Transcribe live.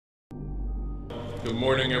Good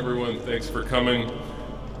morning, everyone. Thanks for coming.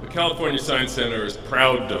 The California Science Center is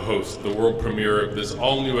proud to host the world premiere of this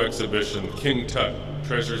all-new exhibition, King Tut,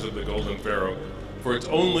 Treasures of the Golden Pharaoh, for its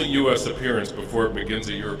only U.S. appearance before it begins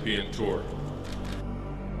a European tour.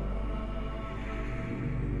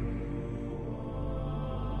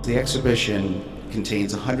 The exhibition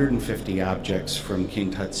contains 150 objects from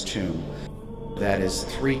King Tut's tomb. That is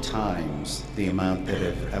 3 times the amount that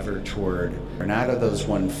have ever toured. And out of those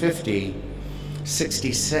 150,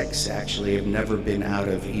 66 actually have never been out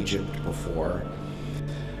of Egypt before.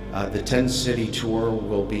 The 10-city tour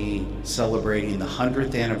will be celebrating the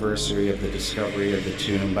 100th anniversary of the discovery of the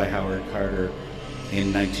tomb by Howard Carter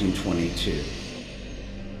in 1922.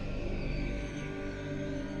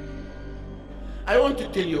 I want to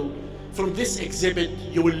tell you, from this exhibit,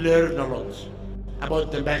 you will learn a lot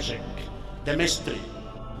about the magic, the mystery.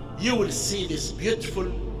 You will see these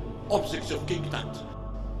beautiful objects of King Tut.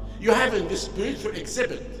 You have in this beautiful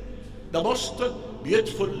exhibit the most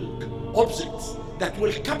beautiful objects that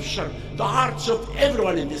will capture the hearts of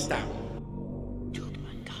everyone in this town.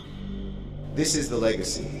 This is the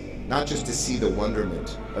legacy, not just to see the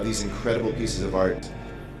wonderment of these incredible pieces of art,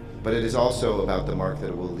 but it is also about the mark that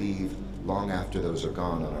it will leave long after those are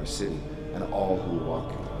gone on our city and all who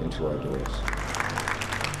walk into our doors.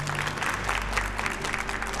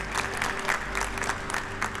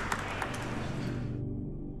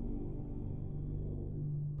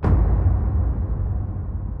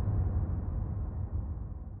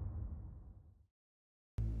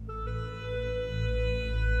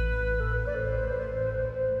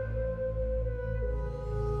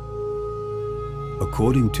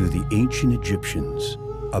 According to the ancient Egyptians,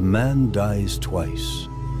 a man dies twice.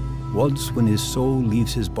 Once when his soul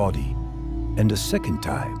leaves his body, and a second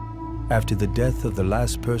time after the death of the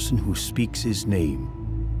last person who speaks his name.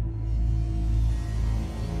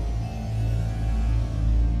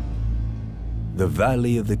 The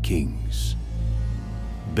Valley of the Kings,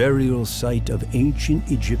 burial site of ancient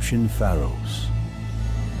Egyptian pharaohs.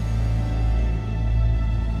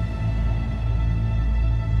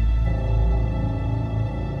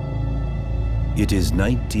 It is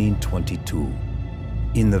 1922.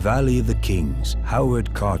 In the Valley of the Kings,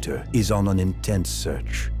 Howard Carter is on an intense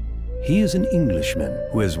search. He is an Englishman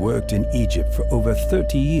who has worked in Egypt for over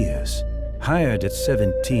 30 years. Hired at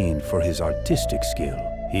 17 for his artistic skill,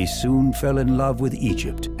 he soon fell in love with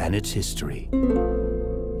Egypt and its history.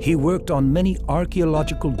 He worked on many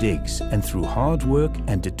archaeological digs and through hard work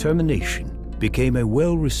and determination became a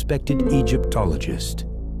well-respected Egyptologist.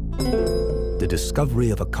 The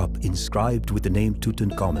discovery of a cup inscribed with the name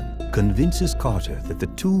Tutankhamun convinces Carter that the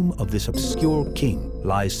tomb of this obscure king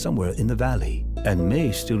lies somewhere in the valley and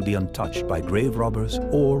may still be untouched by grave robbers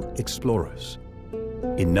or explorers.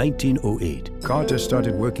 In 1908, Carter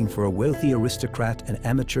started working for a wealthy aristocrat and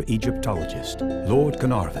amateur Egyptologist, Lord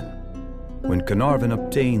Carnarvon. When Carnarvon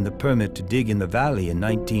obtained the permit to dig in the valley in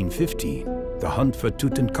 1915, the hunt for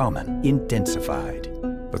Tutankhamun intensified.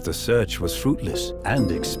 But the search was fruitless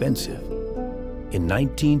and expensive. In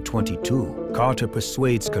 1922, Carter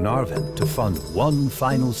persuades Carnarvon to fund one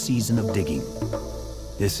final season of digging.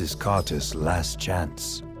 This is Carter's last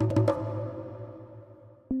chance.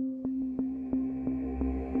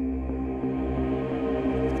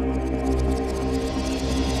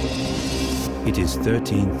 It is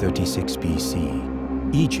 1336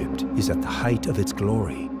 BC. Egypt is at the height of its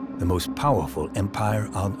glory, the most powerful empire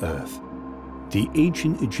on earth. The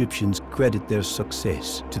ancient Egyptians credit their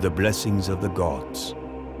success to the blessings of the gods.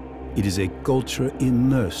 It is a culture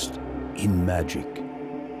immersed in magic.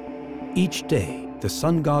 Each day, the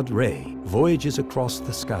sun god Re voyages across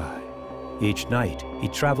the sky. Each night, he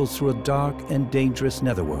travels through a dark and dangerous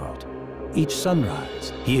netherworld. Each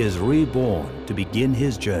sunrise, he is reborn to begin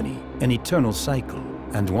his journey, an eternal cycle,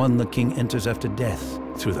 and one the king enters after death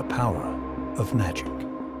through the power of magic.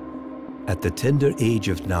 At the tender age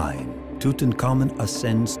of 9, Tutankhamun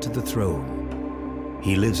ascends to the throne.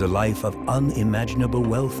 He lives a life of unimaginable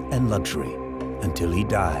wealth and luxury until he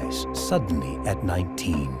dies suddenly at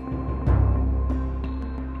 19.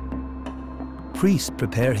 Priests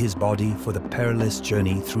prepare his body for the perilous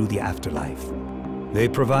journey through the afterlife. They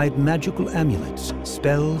provide magical amulets,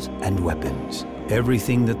 spells, and weapons.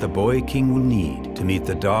 Everything that the boy king will need to meet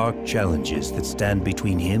the dark challenges that stand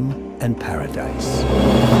between him and paradise.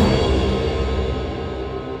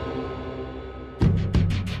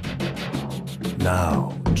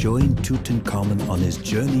 Now, join Tutankhamun on his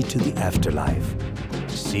journey to the afterlife.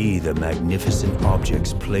 See the magnificent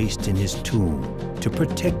objects placed in his tomb to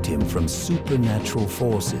protect him from supernatural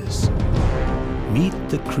forces. Meet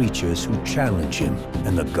the creatures who challenge him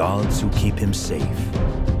and the gods who keep him safe.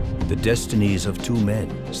 The destinies of two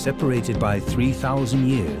men, separated by 3,000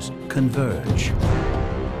 years, converge.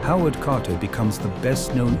 Howard Carter becomes the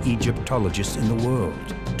best-known Egyptologist in the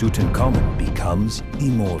world. Tutankhamun becomes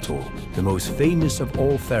immortal, the most famous of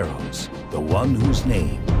all pharaohs, the one whose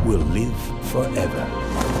name will live forever.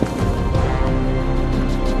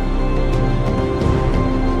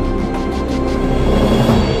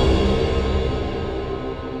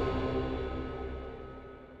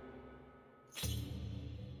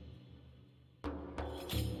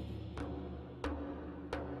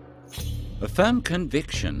 A firm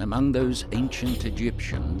conviction among those ancient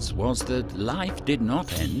Egyptians was that life did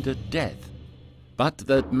not end at death, but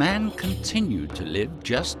that man continued to live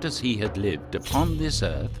just as he had lived upon this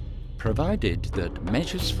earth, provided that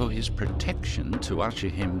measures for his protection to usher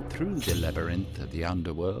him through the labyrinth of the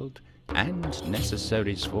underworld and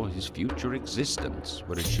necessaries for his future existence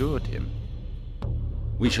were assured him.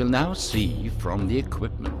 We shall now see from the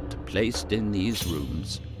equipment placed in these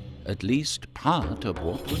rooms at least part of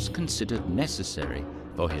what was considered necessary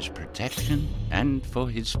for his protection and for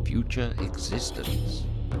his future existence.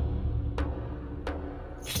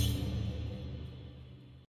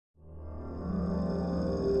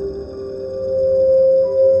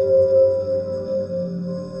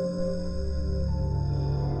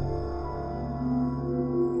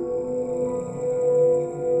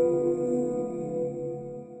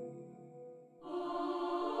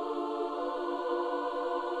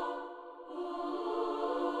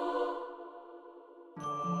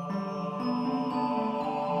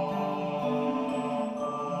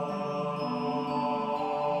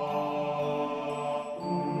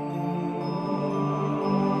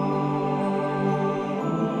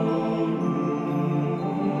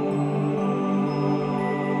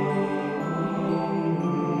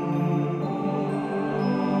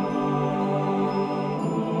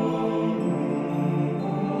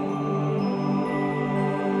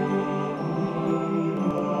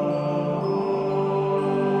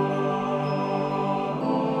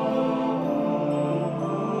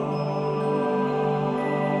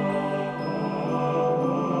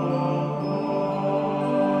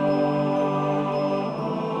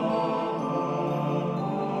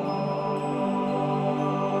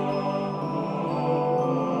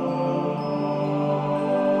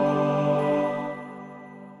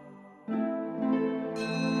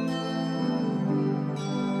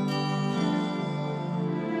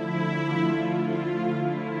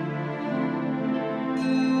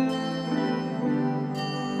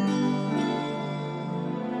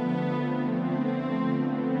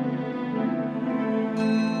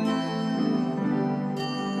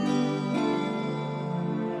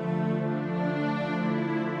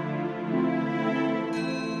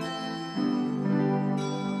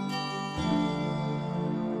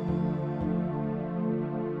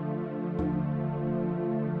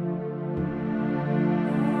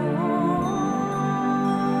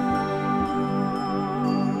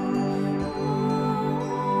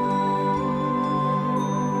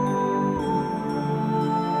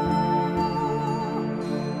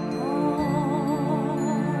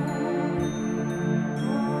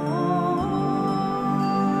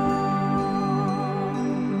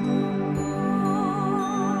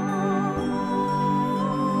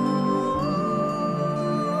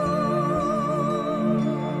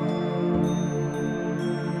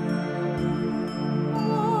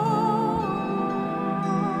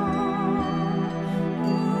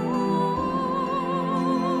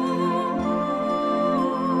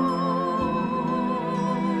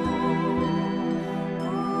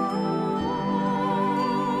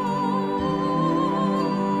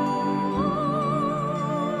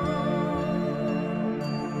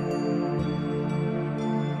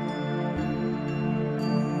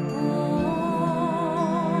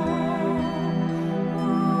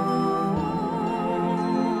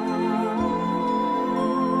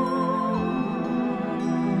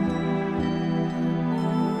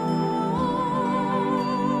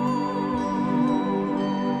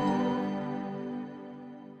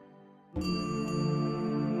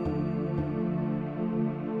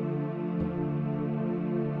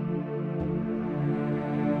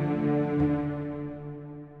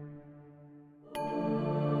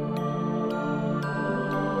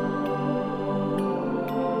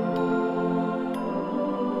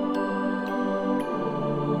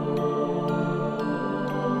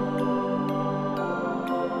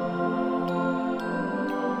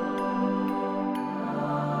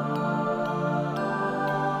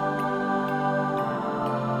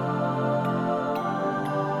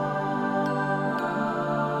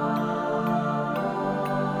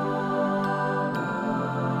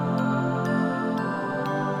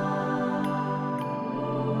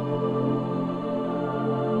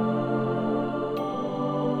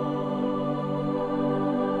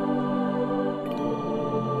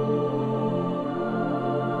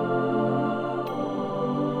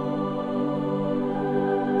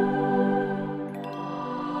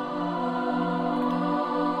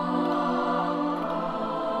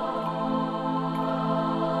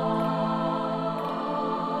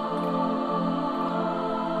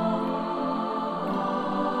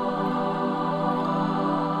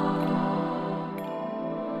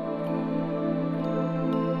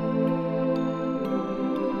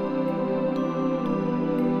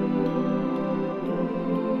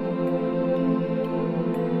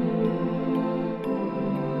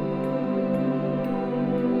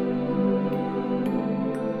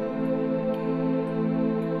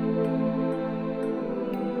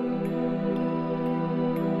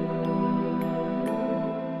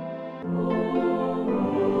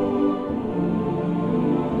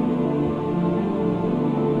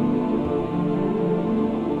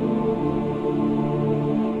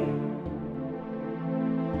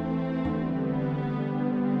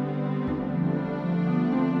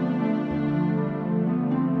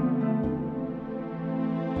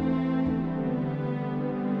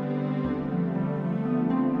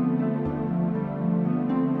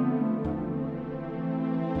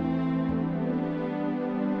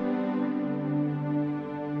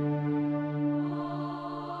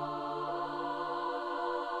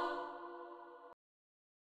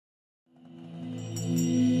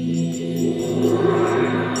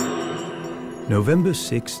 November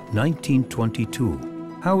 6,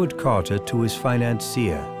 1922, Howard Carter to his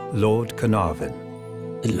financier, Lord Carnarvon.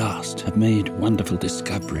 At last have made wonderful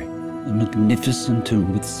discovery. A magnificent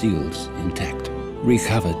tomb with seals intact,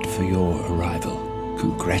 recovered for your arrival.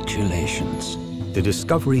 Congratulations. The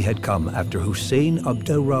discovery had come after Hussein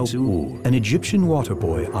Abdel Rasool, an Egyptian water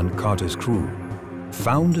boy on Carter's crew,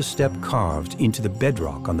 found a step carved into the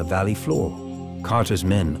bedrock on the valley floor. Carter's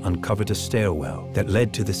men uncovered a stairwell that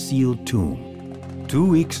led to the sealed tomb. 2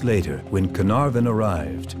 weeks later, when Carnarvon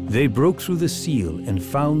arrived, they broke through the seal and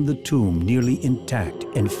found the tomb nearly intact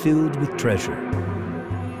and filled with treasure.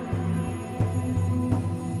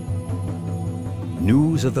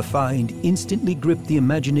 News of the find instantly gripped the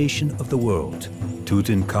imagination of the world.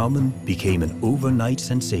 Tutankhamun became an overnight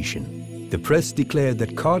sensation. The press declared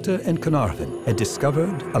that Carter and Carnarvon had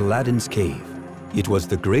discovered Aladdin's cave. It was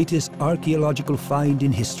the greatest archaeological find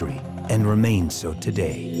in history and remains so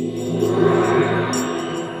today.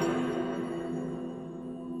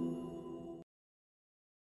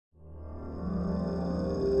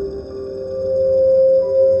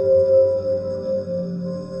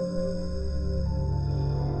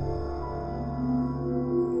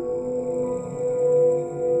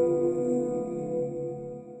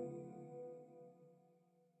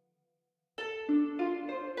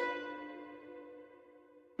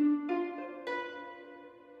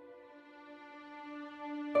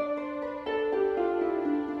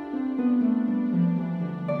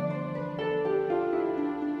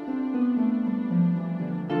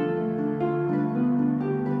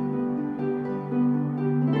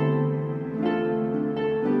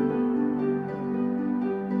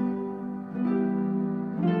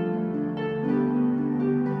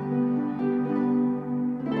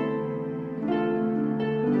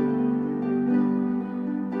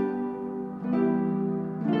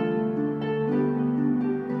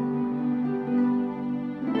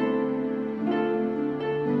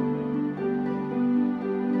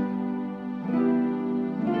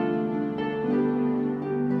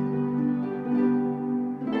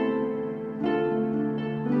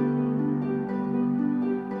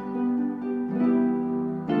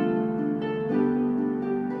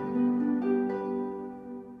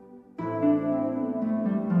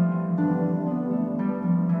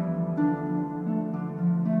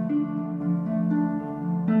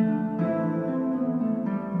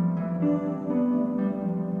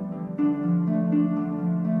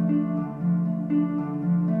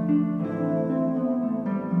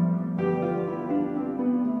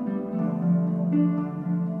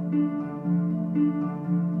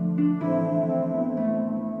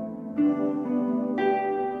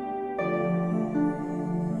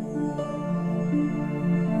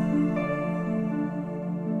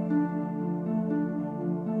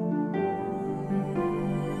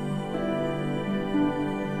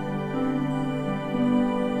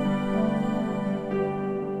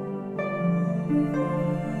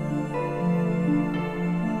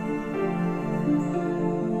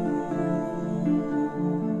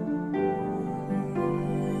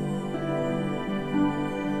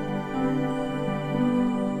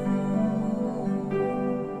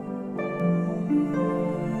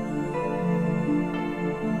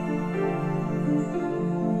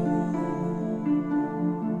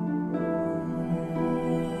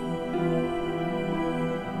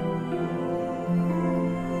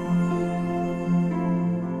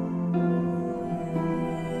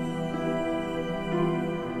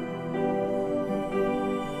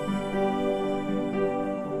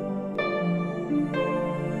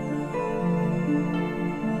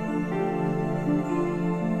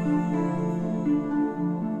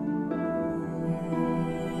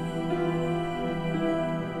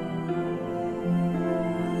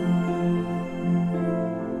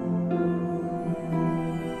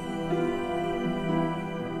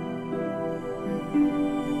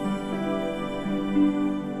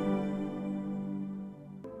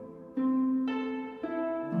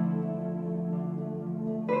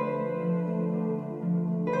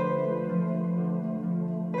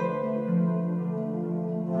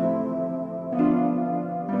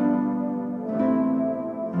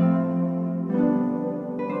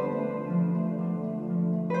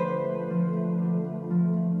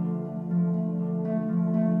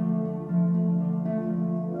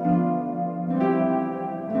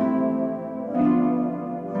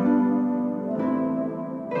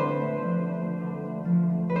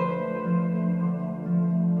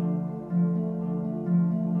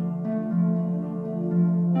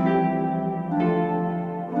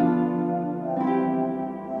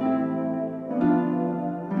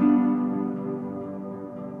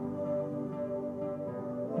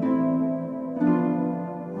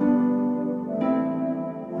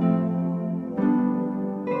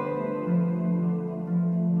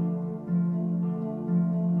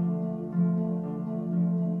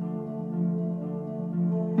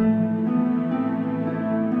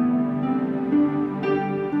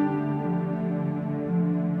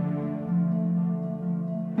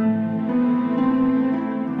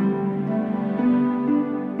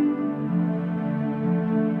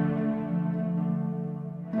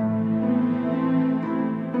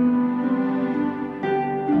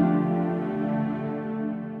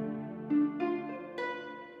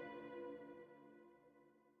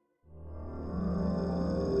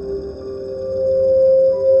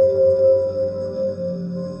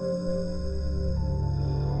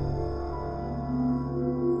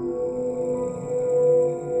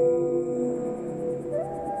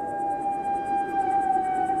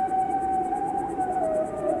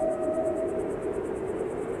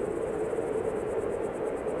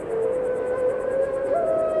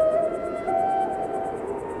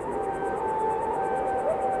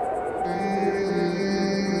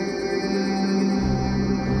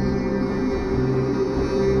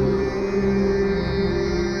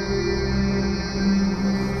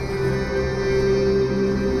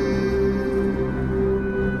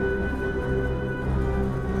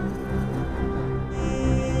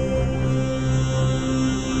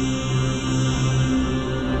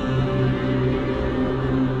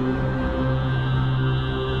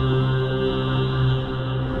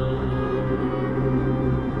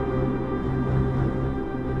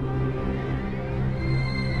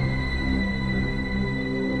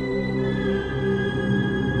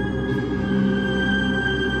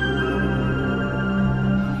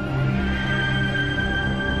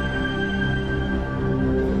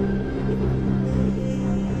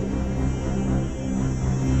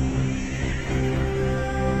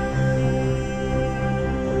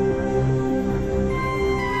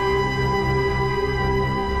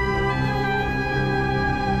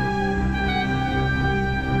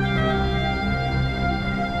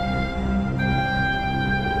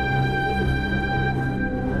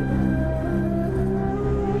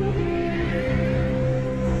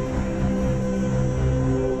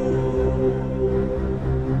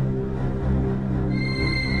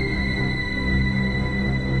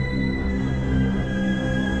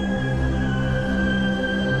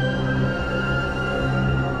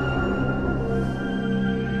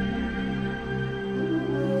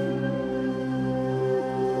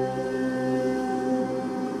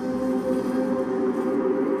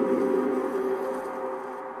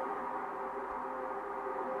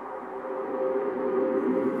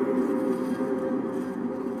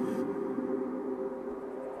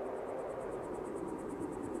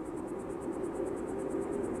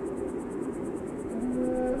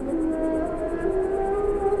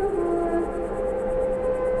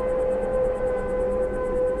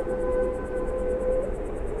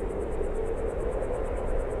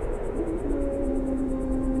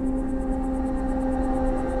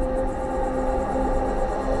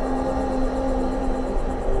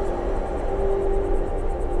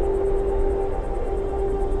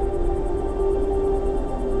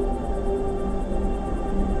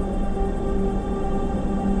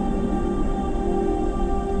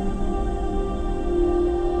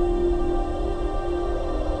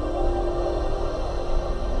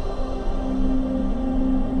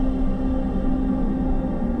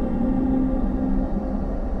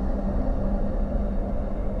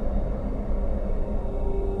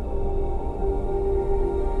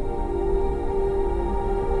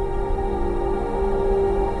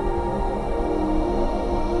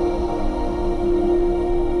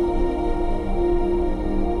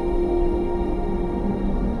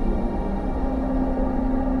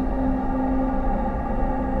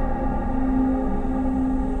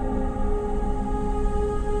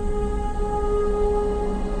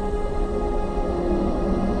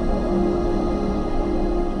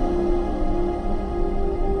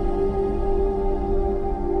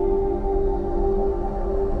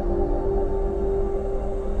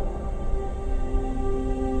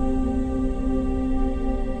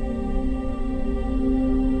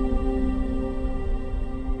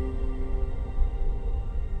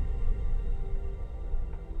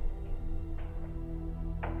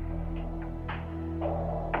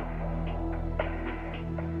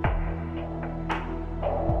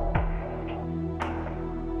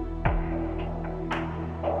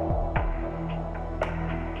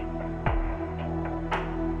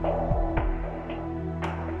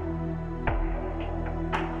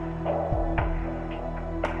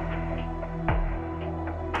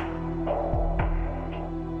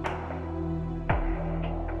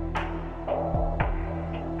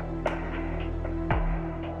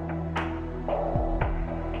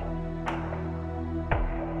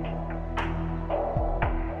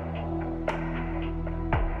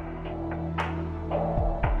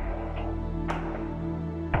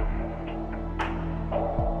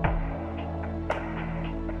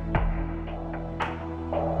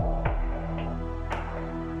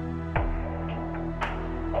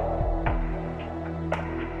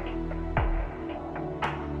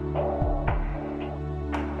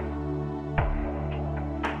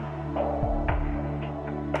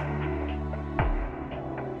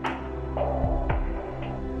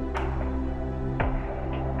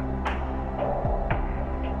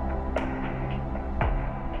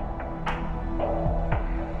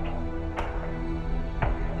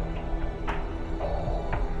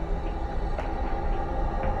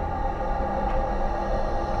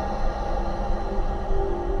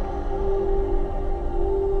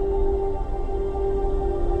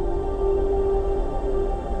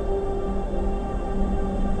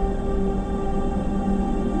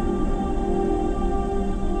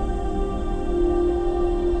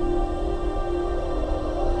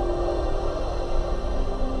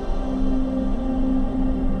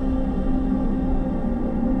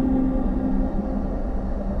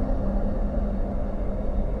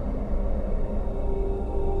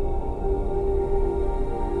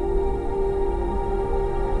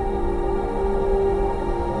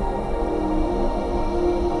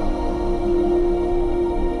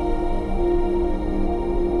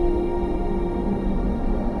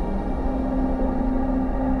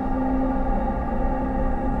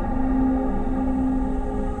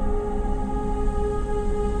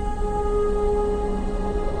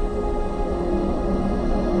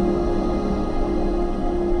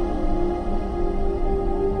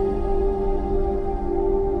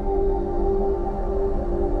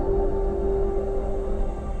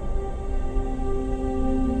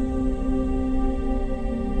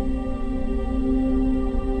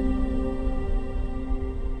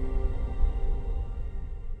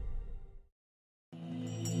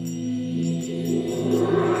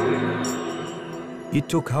 It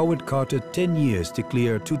took Howard Carter 10 years to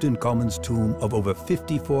clear Tutankhamun's tomb of over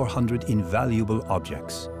 5,400 invaluable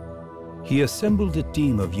objects. He assembled a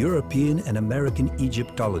team of European and American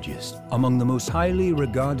Egyptologists, among the most highly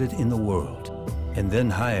regarded in the world, and then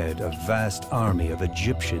hired a vast army of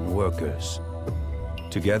Egyptian workers.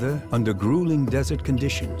 Together, under grueling desert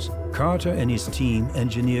conditions, Carter and his team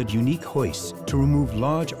engineered unique hoists to remove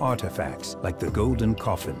large artifacts like the golden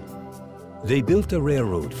coffin. They built a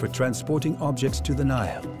railroad for transporting objects to the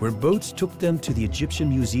Nile, where boats took them to the Egyptian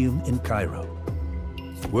Museum in Cairo.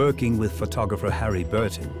 Working with photographer Harry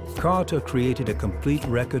Burton, Carter created a complete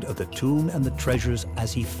record of the tomb and the treasures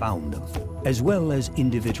as he found them, as well as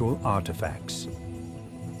individual artifacts.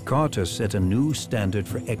 Carter set a new standard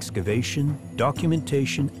for excavation,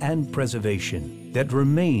 documentation, and preservation that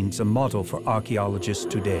remains a model for archaeologists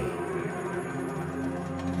today.